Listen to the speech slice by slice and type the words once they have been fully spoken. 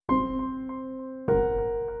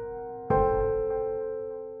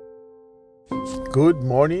Good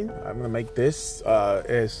morning. I'm going to make this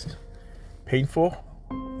as painful,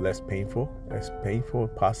 less painful, as painful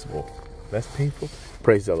as possible. Less painful.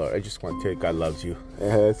 Praise the Lord. I just want to tell you God loves you.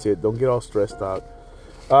 That's it. Don't get all stressed out.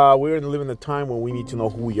 We're living in a time when we need to know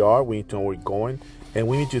who we are. We need to know where we're going. And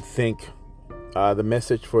we need to think the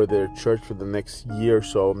message for the church for the next year or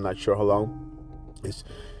so, I'm not sure how long, is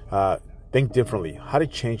think differently. How to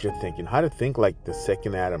change your thinking. How to think like the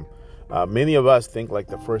second Adam. Many of us think like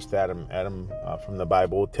the first Adam from the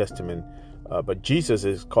Bible, Old Testament. But Jesus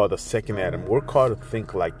is called the second Adam. We're called to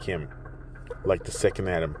think like him, like the second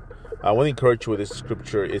Adam. I want to encourage you with this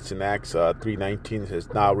scripture. It's in Acts 3:19. It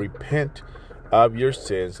says, "Now repent of your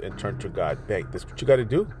sins and turn to God." Bang. That's what you got to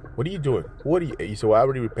do. What are you doing? You say, well, I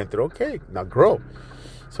already repented. Okay, now grow.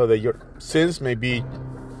 So that your sins may be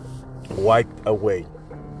wiped away.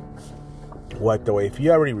 Wiped away. If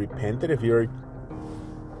you already repented, if you already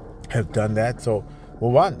have done that, so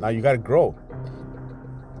move on. Now you got to grow.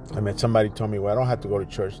 I mean, somebody told me, well, I don't have to go to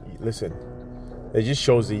church. Listen, it just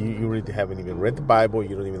shows that you really haven't even read the Bible.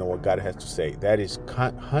 You don't even know what God has to say. That is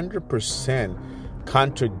 100%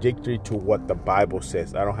 contradictory to what the Bible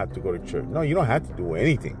says. I don't have to go to church. No, you don't have to do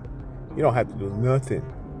anything. You don't have to do nothing.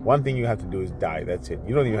 One thing you have to do is die. That's it.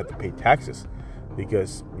 You don't even have to pay taxes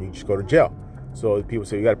because you just go to jail. So people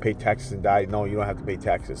say you got to pay taxes and die. No, you don't have to pay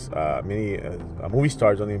taxes. Many movie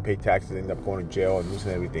stars don't even pay taxes and end up going to jail and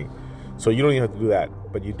losing everything. So you don't even have to do that,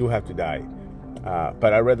 but you do have to die.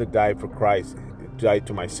 But I'd rather die for Christ, die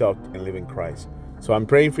to myself, and live in Christ. So I'm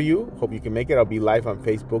praying for you. Hope you can make it. I'll be live on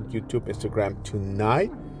Facebook, YouTube, Instagram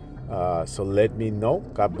tonight. So let me know.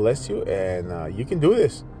 God bless you, and you can do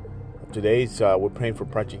this. Today's we're praying for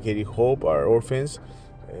Project Katie Hope, our orphans.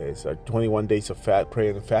 It's 21 days of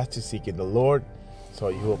praying and fasting, seeking the Lord. So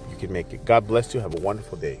I hope you can make it. God bless you. Have a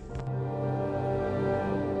wonderful day.